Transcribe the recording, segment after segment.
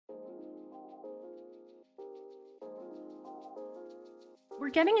We're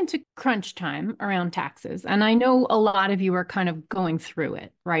getting into crunch time around taxes, and I know a lot of you are kind of going through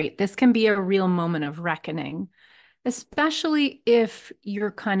it, right? This can be a real moment of reckoning, especially if you're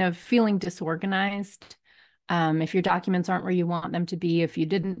kind of feeling disorganized, if your documents aren't where you want them to be, if you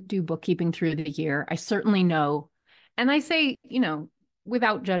didn't do bookkeeping through the year. I certainly know, and I say,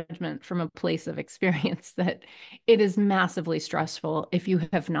 without judgment from a place of experience, that it is massively stressful if you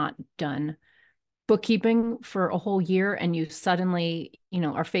have not done bookkeeping for a whole year and you suddenly,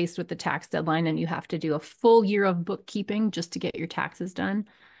 are faced with the tax deadline and you have to do a full year of bookkeeping just to get your taxes done.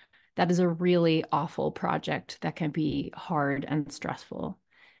 That is a really awful project that can be hard and stressful.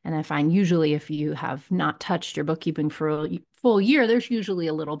 And I find usually if you have not touched your bookkeeping for a full year, there's usually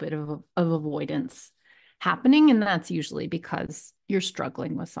a little bit of avoidance happening. And that's usually because you're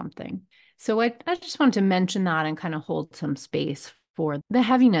struggling with something. So I just wanted to mention that and kind of hold some space for the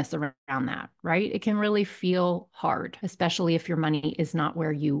heaviness around that, right? It can really feel hard, especially if your money is not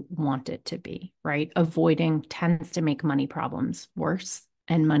where you want it to be, right? Avoiding tends to make money problems worse,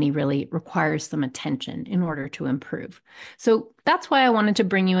 and money really requires some attention in order to improve. So that's why I wanted to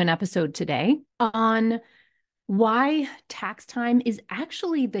bring you an episode today on why tax time is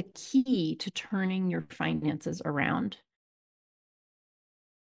actually the key to turning your finances around.